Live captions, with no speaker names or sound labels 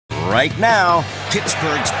Right now,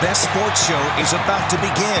 Pittsburgh's best sports show is about to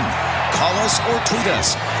begin. Call us or tweet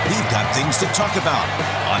us. We've got things to talk about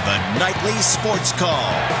on the Nightly Sports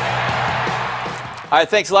Call. All right,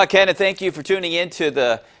 thanks a lot, Ken, and thank you for tuning in to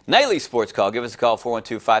the Nightly Sports Call. Give us a call,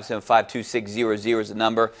 412-575-2600 is the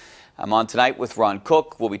number. I'm on tonight with Ron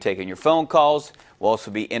Cook. We'll be taking your phone calls. We'll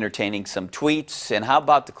also be entertaining some tweets. And how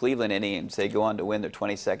about the Cleveland Indians? They go on to win their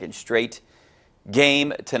 22nd straight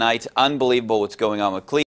game tonight. Unbelievable what's going on with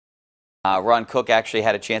Cleveland. Ron Cook actually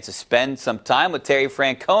had a chance to spend some time with Terry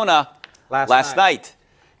Francona last night.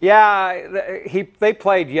 Yeah, they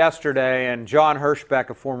played yesterday, and John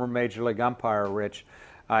Hirschbeck, a former Major League umpire, Rich,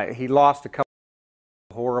 he lost a couple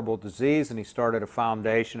of horrible disease, and he started a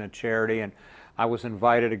foundation, a charity, and I was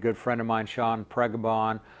invited. A good friend of mine, Sean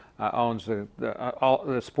Pregabon, owns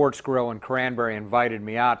the Sports Grill in Cranberry, invited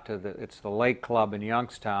me out to it's the Lake Club in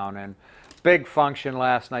Youngstown, and big function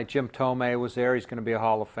last night. Jim Tomei was there. He's going to be a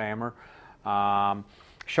Hall of Famer.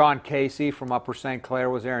 Sean Casey from Upper St. Clair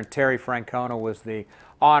was there, and Terry Francona was the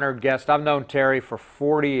honored guest. I've known Terry for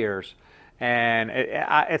 40 years, and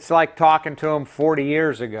it's like talking to him 40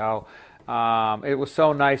 years ago. It was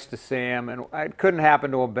so nice to see him, and it couldn't happen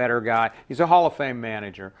to a better guy. He's a Hall of Fame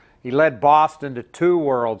manager. He led Boston to 2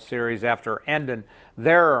 World Series after ending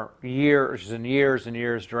their years and years and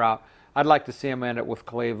years drought. I'd like to see him end it with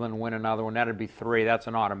Cleveland, win another one. That'd be 3. That's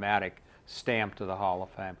an automatic stamp to the Hall of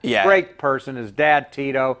Fame. Yeah. Great person. His dad,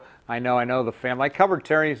 Tito, I know the family. I covered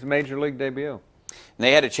Terry's Major League debut. And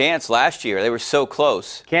they had a chance last year. They were so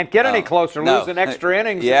close. Can't get any closer. No. Losing extra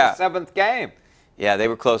innings in the 7th game. Yeah, they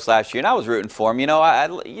were close last year, and I was rooting for them. You know,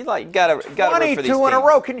 you gotta root for these teams. 22 in a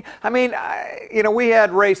row. You know, we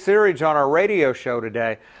had Ray Searage on our radio show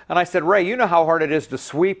today, and I said, Ray, you know how hard it is to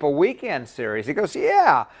sweep a weekend series? He goes,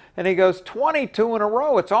 yeah. And he goes, 22 in a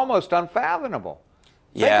row. It's almost unfathomable.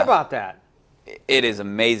 Yeah. Think about that. It is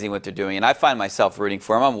amazing what they're doing, and I find myself rooting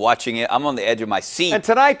for them. I'm watching it. I'm on the edge of my seat. And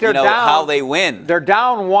tonight they're down. How they win. They're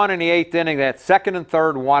down 1 in the 8th inning. They had 2nd and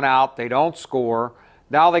 3rd, 1 out. They don't score.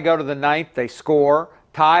 Now they go to the 9th. They score,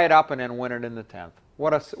 tie it up, and then win it in the 10th.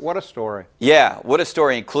 What a story. Yeah, what a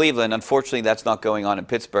story in Cleveland. Unfortunately, that's not going on in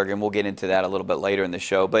Pittsburgh, and we'll get into that a little bit later in the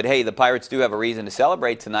show. But, hey, the Pirates do have a reason to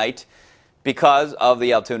celebrate tonight because of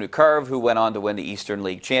the Altoona Curve, who went on to win the Eastern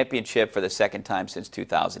League Championship for the 2nd time since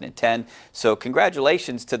 2010. So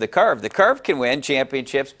congratulations to the Curve. The Curve can win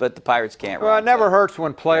championships, but the Pirates can't. Well, it never hurts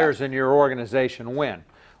when players in your organization win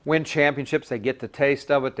championships. They get the taste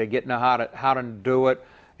of it. They get to know how to do it.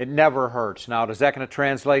 It never hurts. Now, is that going to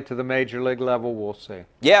translate to the Major League level? We'll see.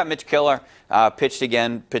 Yeah, Mitch Keller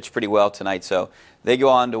pitched pretty well tonight. So they go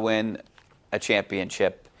on to win a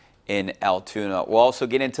championship in Altoona. We'll also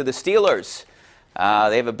get into the Steelers.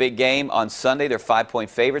 They have a big game on Sunday. They're 5-point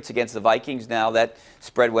favorites against the Vikings now. That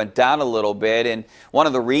spread went down a little bit, and one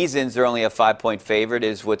of the reasons they're only a 5-point favorite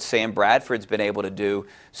is what Sam Bradford's been able to do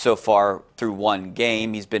so far through 1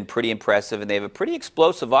 game. He's been pretty impressive, and they have a pretty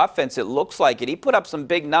explosive offense. It looks like it. He put up some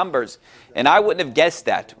big numbers, and I wouldn't have guessed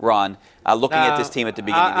that, Ron, looking at this team at the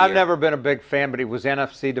beginning of the year. I've never been a big fan, but he was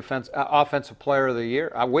NFC Offensive Player of the Year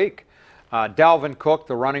a week. Dalvin Cook,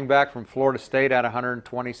 the running back from Florida State, had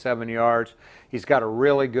 127 yards. He's got a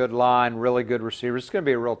really good line, really good receivers. It's going to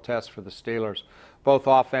be a real test for the Steelers, both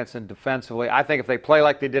offense and defensively. I think if they play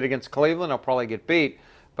like they did against Cleveland, they'll probably get beat,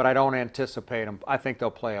 but I don't anticipate them. I think they'll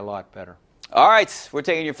play a lot better. All right, we're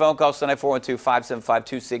taking your phone calls tonight,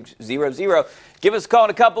 412-575-2600. Give us a call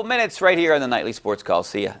in a couple minutes right here on the Nightly Sports Call.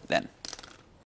 See you then.